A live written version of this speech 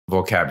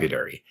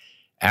vocabulary.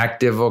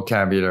 Active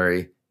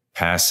vocabulary,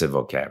 passive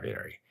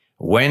vocabulary.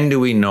 When do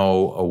we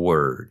know a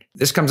word?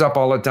 This comes up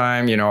all the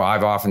time.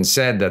 I've often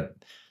said that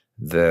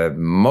the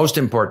most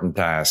important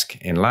task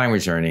in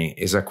language learning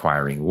is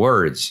acquiring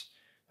words.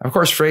 Of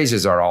course,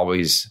 phrases are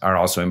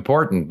also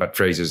important, but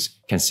phrases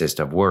consist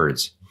of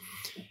words.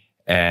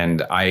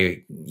 And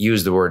I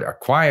use the word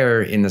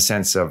acquire in the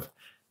sense of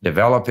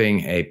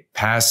developing a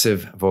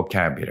passive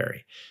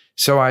vocabulary.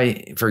 So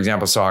I, for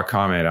example, saw a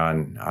comment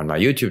on my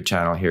YouTube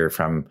channel here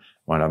from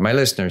one of my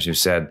listeners who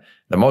said,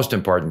 the most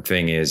important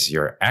thing is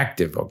your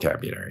active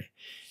vocabulary.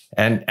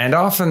 And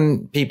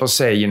often people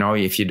say,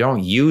 if you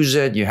don't use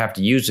it, you have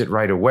to use it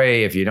right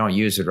away. If you don't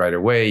use it right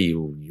away,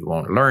 you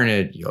won't learn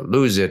it, you'll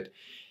lose it.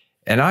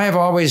 And I have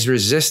always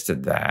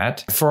resisted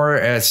that for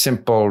a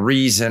simple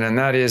reason, and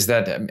that is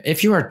that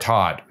if you are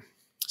taught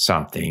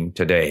something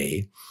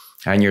today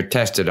and you're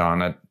tested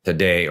on it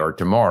today or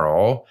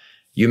tomorrow,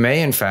 you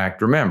may in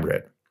fact remember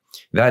it.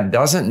 That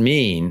doesn't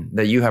mean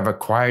that you have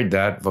acquired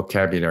that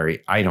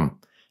vocabulary item.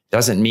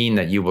 Doesn't mean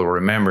that you will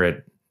remember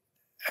it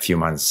a few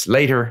months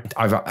later.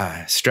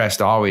 I've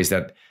stressed always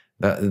that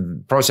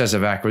the process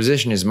of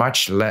acquisition is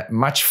much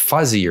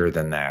fuzzier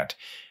than that.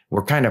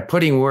 We're kind of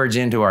putting words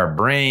into our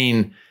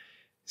brain,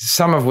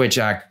 some of which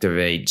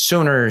activate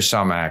sooner,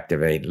 some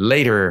activate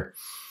later.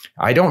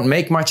 I don't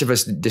make much of a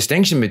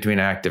distinction between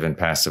active and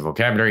passive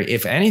vocabulary.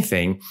 If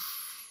anything,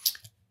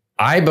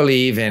 I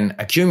believe in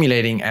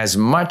accumulating as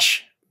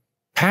much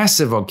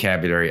passive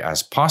vocabulary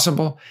as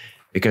possible,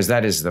 because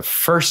that is the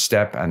first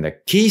step and the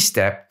key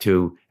step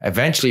to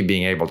eventually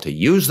being able to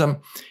use them.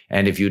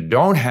 And if you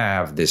don't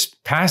have this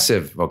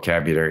passive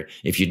vocabulary,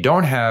 if you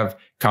don't have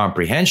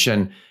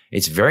comprehension,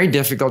 it's very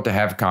difficult to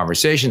have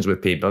conversations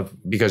with people,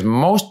 because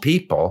most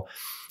people,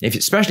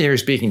 especially if you're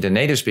speaking to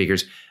native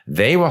speakers,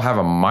 they will have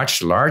a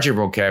much larger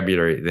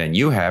vocabulary than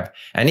you have.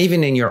 And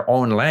even in your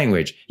own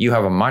language, you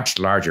have a much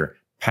larger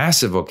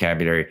passive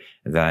vocabulary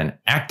than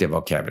active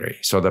vocabulary.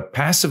 So the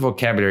passive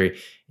vocabulary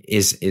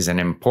is an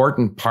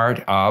important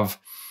part of,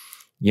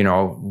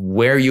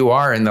 where you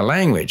are in the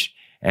language.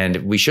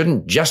 And we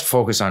shouldn't just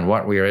focus on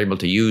what we are able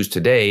to use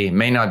today,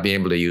 may not be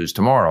able to use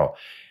tomorrow.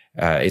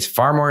 It's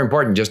far more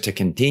important just to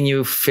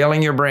continue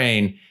filling your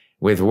brain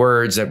with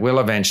words that will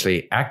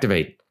eventually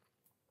activate.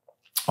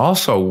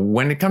 Also,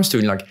 when it comes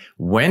to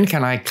when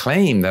can I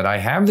claim that I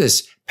have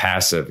this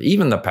passive,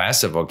 even the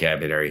passive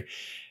vocabulary?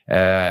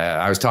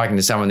 I was talking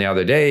to someone the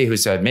other day who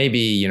said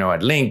maybe,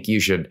 at LingQ, you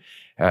should,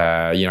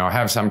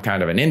 have some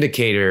kind of an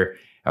indicator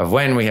of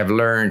when we have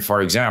learned,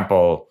 for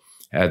example,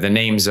 the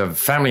names of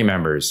family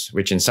members,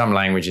 which in some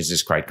languages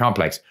is quite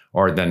complex,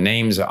 or the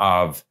names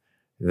of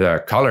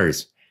the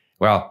colors.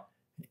 Well,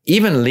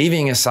 even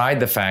leaving aside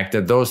the fact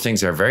that those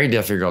things are very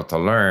difficult to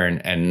learn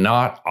and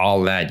not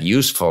all that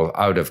useful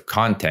out of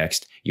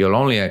context, you'll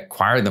only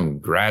acquire them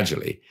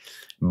gradually.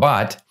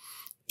 But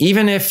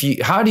even if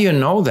how do you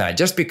know that?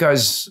 Just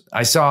because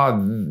I saw,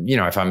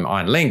 if I'm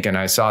on LingQ and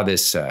I saw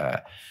this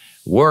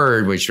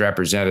word which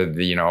represented,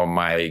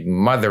 my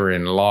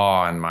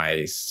mother-in-law and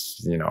my,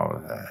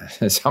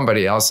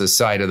 somebody else's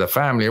side of the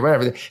family or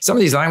whatever. Some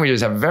of these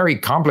languages have very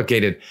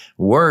complicated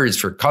words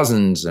for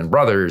cousins and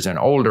brothers and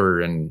older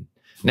and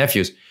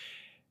nephews.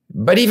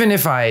 But even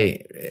if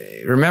I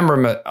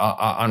remember them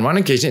on one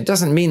occasion, it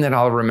doesn't mean that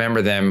I'll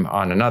remember them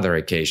on another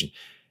occasion.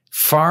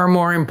 Far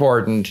more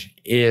important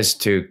is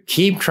to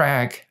keep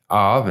track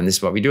of, and this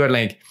is what we do at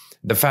LingQ,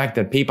 the fact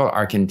that people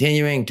are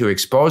continuing to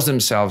expose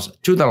themselves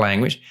to the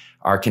language,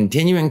 are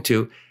continuing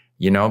to,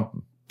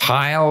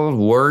 pile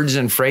words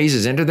and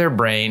phrases into their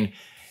brain,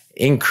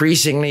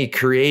 increasingly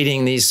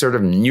creating these sort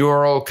of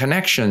neural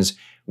connections,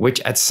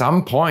 which at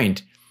some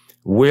point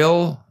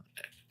will,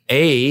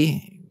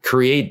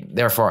 create,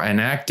 therefore, an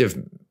active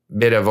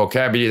bit of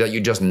vocabulary that you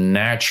just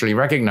naturally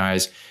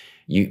recognize.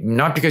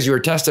 Not because you were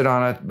tested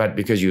on it, but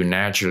because you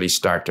naturally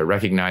start to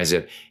recognize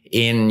it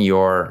in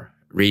your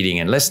reading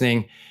and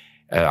listening.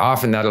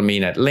 Often that'll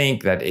mean at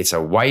LingQ that it's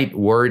a white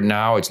word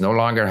now. It's no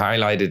longer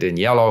highlighted in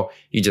yellow.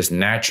 You just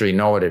naturally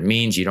know what it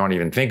means. You don't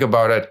even think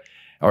about it,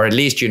 or at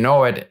least you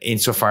know it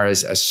insofar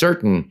as a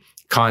certain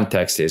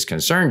context is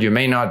concerned. You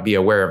may not be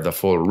aware of the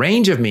full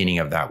range of meaning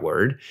of that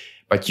word,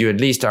 but you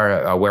at least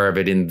are aware of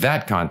it in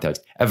that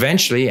context.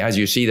 Eventually, as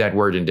you see that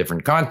word in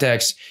different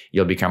contexts,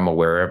 you'll become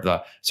aware of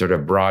the sort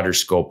of broader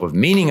scope of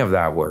meaning of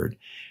that word.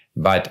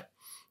 But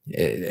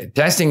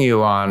testing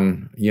you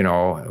on,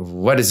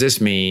 what does this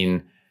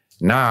mean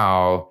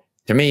now,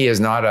 to me,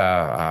 is not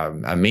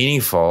a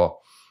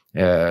meaningful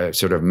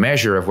sort of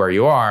measure of where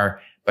you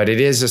are, but it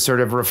is a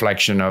sort of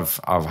reflection of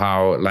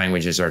how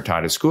languages are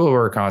taught at school.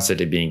 We're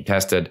constantly being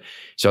tested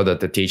so that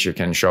the teacher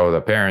can show the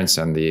parents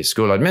and the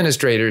school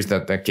administrators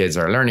that the kids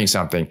are learning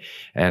something.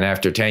 And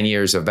after 10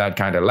 years of that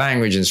kind of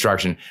language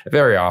instruction,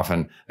 very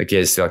often the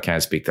kids still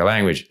can't speak the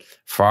language.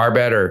 Far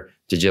better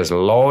to just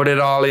load it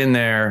all in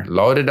there,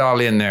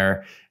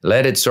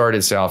 let it sort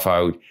itself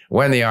out.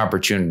 When the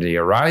opportunity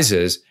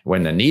arises,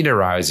 when the need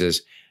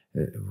arises,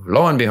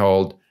 lo and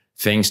behold,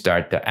 things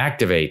start to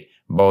activate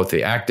both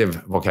the active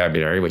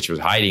vocabulary, which was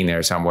hiding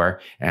there somewhere,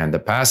 and the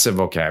passive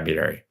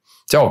vocabulary.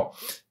 So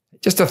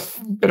just a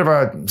bit of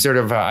a sort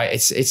of,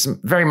 it's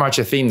very much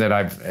a theme that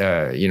I've,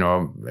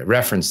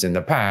 referenced in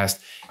the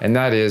past. And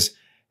that is,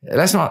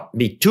 let's not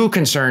be too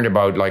concerned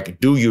about, like,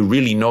 do you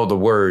really know the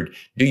word?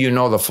 Do you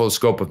know the full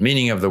scope of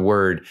meaning of the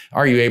word?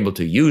 Are you able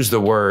to use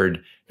the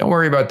word? Don't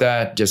worry about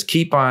that. Just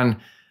keep on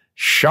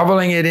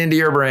shoveling it into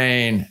your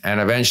brain. And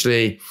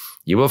eventually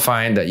you will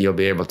find that you'll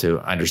be able to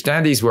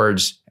understand these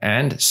words,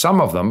 and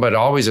some of them, but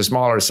always a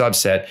smaller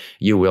subset,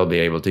 you will be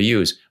able to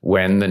use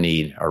when the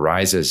need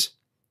arises.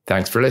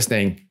 Thanks for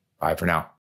listening. Bye for now.